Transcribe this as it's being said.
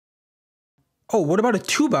Oh, what about a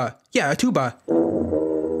tuba? Yeah, a tuba.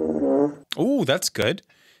 Ooh, that's good.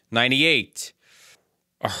 98.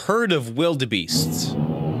 A herd of wildebeests.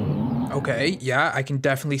 Okay, yeah, I can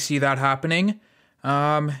definitely see that happening.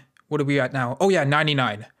 What are we at now? Oh yeah,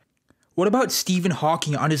 99. What about Stephen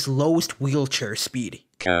Hawking on his lowest wheelchair speed?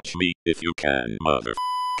 Catch me if you can,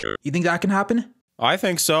 motherfucker. You think that can happen? I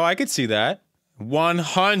think so. I could see that.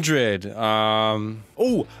 100.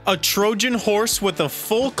 Oh, a Trojan horse with a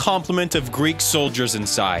full complement of Greek soldiers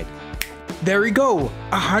inside. There we go.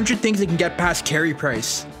 100 things that can get past Carey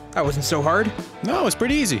Price. That wasn't so hard. No, it's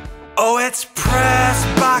pretty easy. Oh, it's press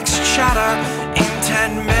box chatter in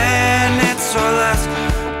 10 minutes or less.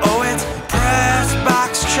 Oh, it's press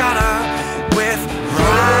box chatter with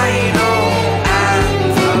Rhyno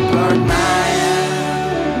and the Birdman.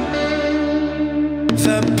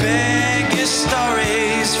 The biggest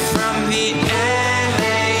stories from the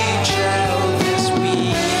NHL this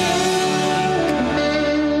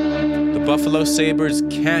week. The Buffalo Sabres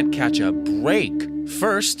can't catch a break.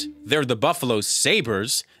 First, they're the Buffalo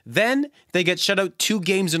Sabres. Then, they get shut out 2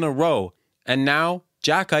 games in a row. And now,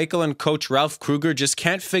 Jack Eichel and coach Ralph Krueger just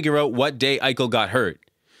can't figure out what day Eichel got hurt.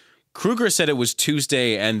 Krueger said it was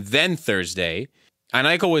Tuesday and then Thursday. And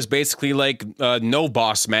Eichel was basically like, no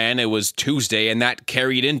boss man, it was Tuesday and that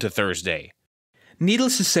carried into Thursday.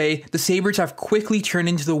 Needless to say, the Sabres have quickly turned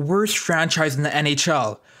into the worst franchise in the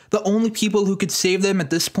NHL. The only people who could save them at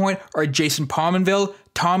this point are Jason Pominville,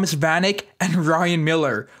 Thomas Vanek, and Ryan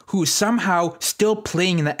Miller, who is somehow still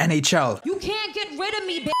playing in the NHL. You can't get rid of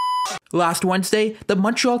me, bitch! Last Wednesday, the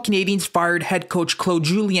Montreal Canadiens fired head coach Claude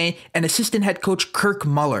Julien and assistant head coach Kirk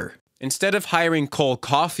Muller. Instead of hiring Cole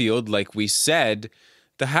Caulfield, like we said,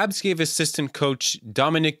 the Habs gave assistant coach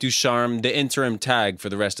Dominique Ducharme the interim tag for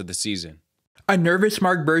the rest of the season. A nervous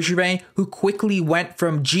Marc Bergevin, who quickly went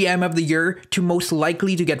from GM of the year to most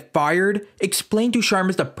likely to get fired, explained Ducharme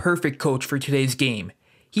as the perfect coach for today's game.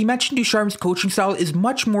 He mentioned Ducharme's coaching style is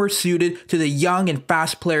much more suited to the young and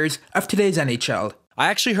fast players of today's NHL. I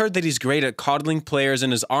actually heard that he's great at coddling players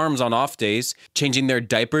in his arms on off days, changing their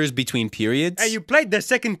diapers between periods. Hey, you played the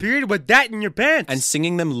second period with that in your pants! And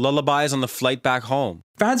singing them lullabies on the flight back home.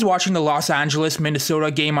 Fans watching the Los Angeles-Minnesota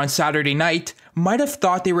game on Saturday night might have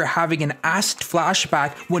thought they were having an acid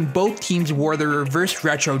flashback when both teams wore their reverse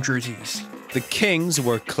retro jerseys. The Kings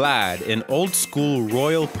were clad in old-school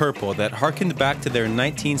royal purple that harkened back to their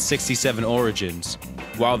 1967 origins,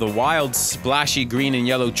 while the Wild's splashy green and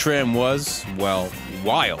yellow trim was, well,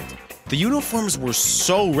 wild. The uniforms were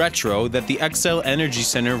so retro that the Xcel Energy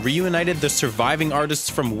Center reunited the surviving artists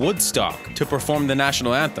from Woodstock to perform the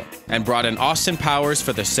national anthem, and brought in Austin Powers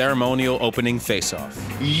for the ceremonial opening face-off.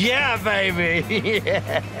 Yeah, baby!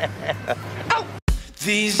 Yeah. Ow!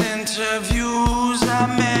 These interviews are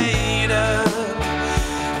made up.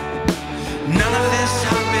 None of this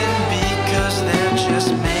happened because they're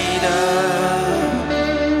just made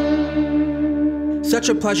up. Such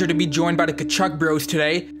a pleasure to be joined by the Tkachuk bros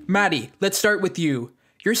today. Maddie, let's start with you.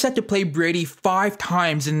 You're set to play Brady 5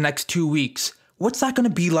 times in the next 2 weeks. What's that going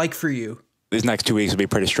to be like for you? These next 2 weeks will be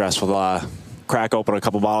pretty stressful. Crack open a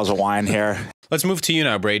couple bottles of wine here. Let's move to you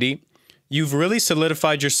now, Brady. You've really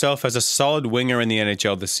solidified yourself as a solid winger in the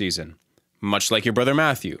NHL this season, much like your brother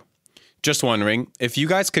Matthew. Just wondering, if you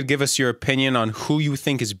guys could give us your opinion on who you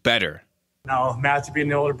think is better. No, Matthew being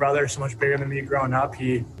the older brother, so much bigger than me growing up,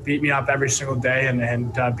 he beat me up every single day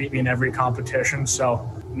and beat me in every competition. So,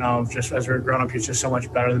 no, just as we were growing up, he's just so much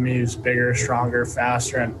better than me. He's bigger, stronger,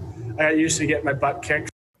 faster, and I got used to getting my butt kicked.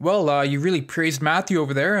 Well, you really praised Matthew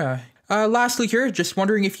over there. Lastly here, just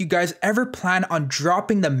wondering if you guys ever plan on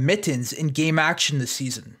dropping the mittens in game action this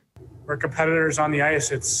season. We're competitors on the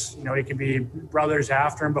ice. It's, we can be brothers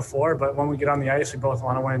after and before, but when we get on the ice, we both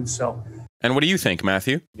want to win, so. And what do you think,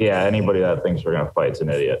 Matthew? Yeah, anybody that thinks we're going to fight's an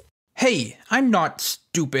idiot. Hey, I'm not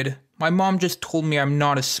stupid. My mom just told me I'm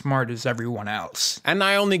not as smart as everyone else. And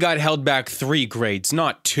I only got held back 3 grades,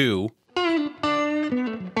 not 2.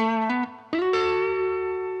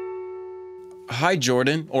 Hi,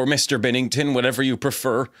 Jordan, or Mr. Binnington, whatever you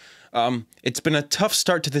prefer. It's been a tough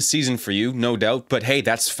start to the season for you, no doubt, but hey,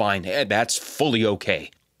 that's fine. That's fully okay.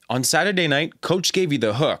 On Saturday night, Coach gave you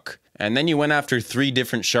the hook, and then you went after 3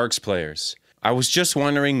 different Sharks players. I was just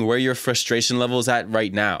wondering where your frustration level's at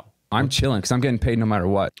right now. I'm chilling because I'm getting paid no matter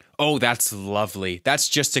what. Oh, that's lovely. That's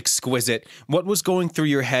just exquisite. What was going through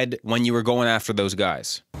your head when you were going after those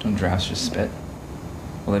guys? Don't giraffes just spit?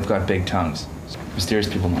 Well, they've got big tongues. Mysterious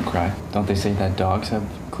people don't cry. Don't they say that dogs have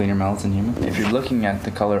cleaner mouths than humans? If you're looking at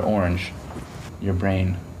the color orange, your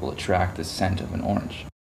brain will attract the scent of an orange.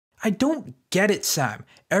 I don't get it, Sam.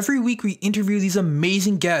 Every week we interview these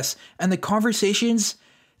amazing guests, and the conversations,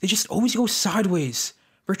 They just always go sideways.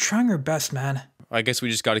 We're trying our best, man. I guess we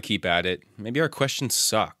just gotta keep at it. Maybe our questions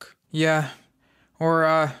suck. Yeah. Or,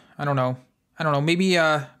 I don't know. Maybe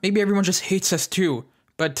everyone just hates us too.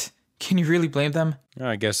 But can you really blame them?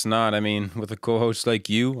 I guess not. I mean, with a co-host like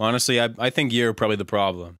you, honestly, I think you're probably the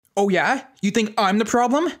problem. Oh yeah? You think I'm the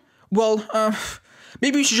problem? Well,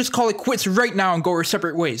 maybe we should just call it quits right now and go our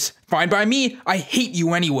separate ways. Fine by me. I hate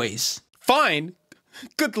you anyways. Fine.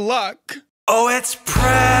 Good luck. Oh, it's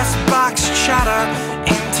press box chatter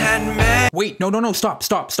in 10 minutes. Wait, no, stop.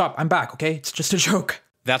 I'm back, okay? It's just a joke.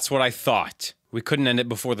 That's what I thought. We couldn't end it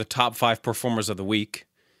before the top 5 performers of the week.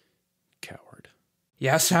 Coward.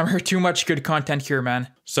 Yeah, Sammer, too much good content here, man.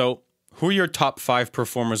 So, who are your top 5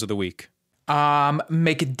 performers of the week?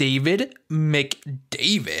 McDavid,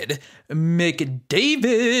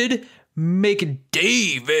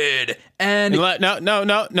 and...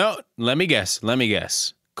 No. Let me guess.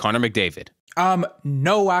 Connor McDavid.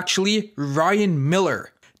 No, actually, Ryan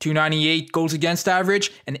Miller. 298 goals against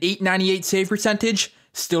average and 898 save percentage.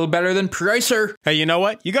 Still better than Pricer. Hey, you know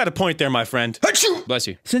what? You got a point there, my friend. Achoo! Bless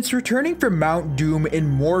you. Since returning from Mount Doom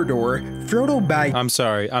in Mordor, Frodo Bag... I'm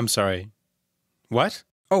sorry. What?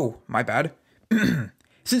 Oh, my bad.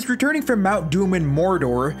 Since returning from Mount Doom in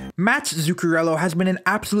Mordor, Mats Zuccarello has been an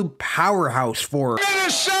absolute powerhouse for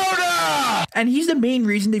Minnesota! And he's the main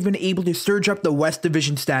reason they've been able to surge up the West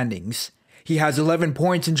Division standings. He has 11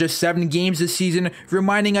 points in just 7 games this season,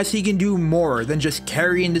 reminding us he can do more than just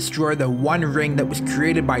carry and destroy the one ring that was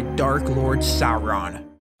created by Dark Lord Sauron.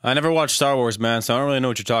 I never watched Star Wars, man, so I don't really know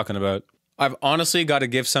what you're talking about. I've honestly got to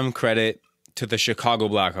give some credit to the Chicago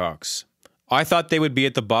Blackhawks. I thought they would be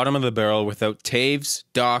at the bottom of the barrel without Taves,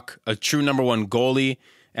 Doc, a true number 1 goalie,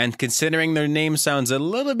 and considering their name sounds a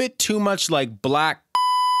little bit too much like Black.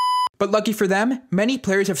 But lucky for them, many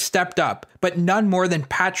players have stepped up, but none more than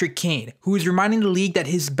Patrick Kane, who is reminding the league that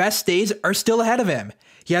his best days are still ahead of him.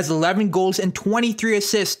 He has 11 goals and 23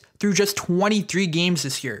 assists through just 23 games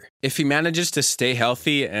this year. If he manages to stay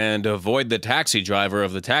healthy and avoid the taxi driver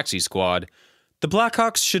of the taxi squad, the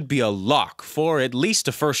Blackhawks should be a lock for at least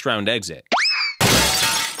a first-round exit.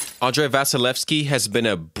 Andrei Vasilevsky has been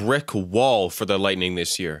a brick wall for the Lightning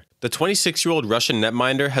this year. The 26-year-old Russian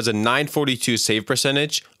netminder has a .942 save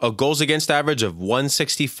percentage, a goals against average of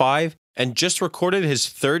 .165, and just recorded his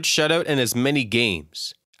 3rd shutout in as many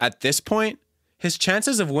games. At this point, his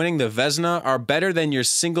chances of winning the Vezina are better than your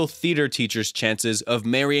single theater teacher's chances of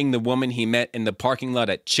marrying the woman he met in the parking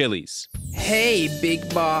lot at Chili's. Hey,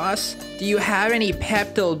 big boss. Do you have any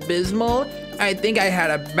Pepto-Bismol? I think I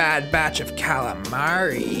had a bad batch of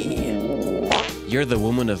calamari. You're the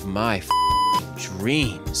woman of my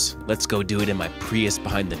dreams. Let's go do it in my Prius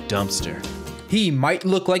behind the dumpster. He might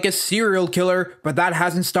look like a serial killer, but that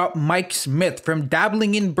hasn't stopped Mike Smith from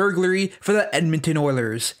dabbling in burglary for the Edmonton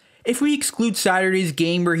Oilers. If we exclude Saturday's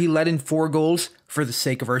game where he let in 4 goals, for the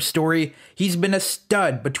sake of our story, he's been a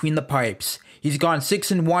stud between the pipes. He's gone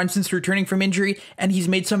 6-1 since returning from injury, and he's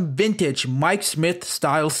made some vintage Mike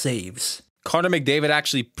Smith-style saves. Connor McDavid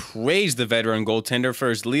actually praised the veteran goaltender for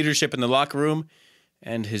his leadership in the locker room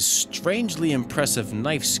and his strangely impressive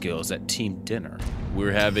knife skills at team dinner.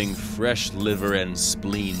 We're having fresh liver and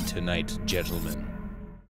spleen tonight, gentlemen.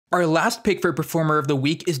 Our last pick for Performer of the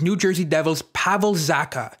Week is New Jersey Devils' Pavel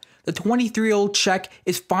Zacha. The 23-year-old Czech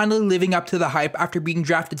is finally living up to the hype after being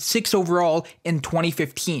drafted 6th overall in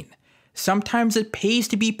 2015. Sometimes it pays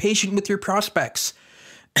to be patient with your prospects.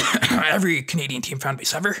 Every Canadian team fan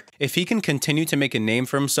base ever. If he can continue to make a name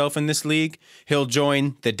for himself in this league, he'll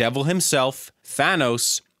join the Devil himself,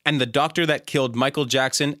 Thanos, and the doctor that killed Michael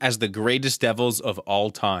Jackson as the greatest Devils of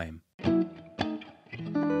all time.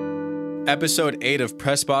 Episode 8 of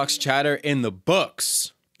Pressbox Chatter in the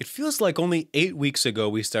books. It feels like only 8 weeks ago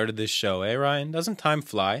we started this show, eh, Ryan? Doesn't time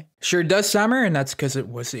fly? Sure does, Summer, and that's because it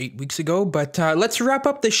was 8 weeks ago. But let's wrap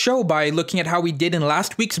up the show by looking at how we did in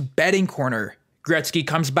last week's betting corner. Gretzky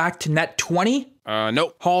comes back to net 20?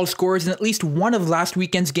 Nope. Hall scores in at least one of last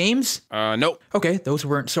weekend's games? Nope. Okay, those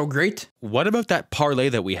weren't so great. What about that parlay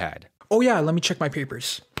that we had? Oh yeah, let me check my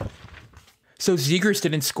papers. So Zegers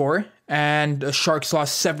didn't score, and the Sharks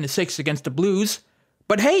lost 7-6 against the Blues.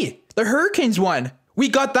 But hey, the Hurricanes won! We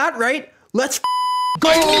got that right! Let's go!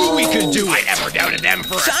 I knew we could do it! I never doubted them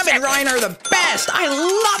for Sam and Ryan are the best! I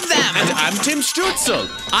love them! And I'm Tim Strutzel.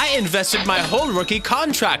 I invested my whole rookie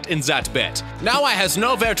contract in that bet. Now I has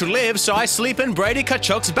nowhere to live, so I sleep in Brady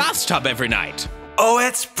Tkachuk's bathtub every night. Oh,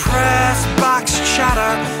 it's press box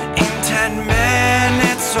chatter in 10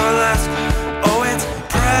 minutes or less.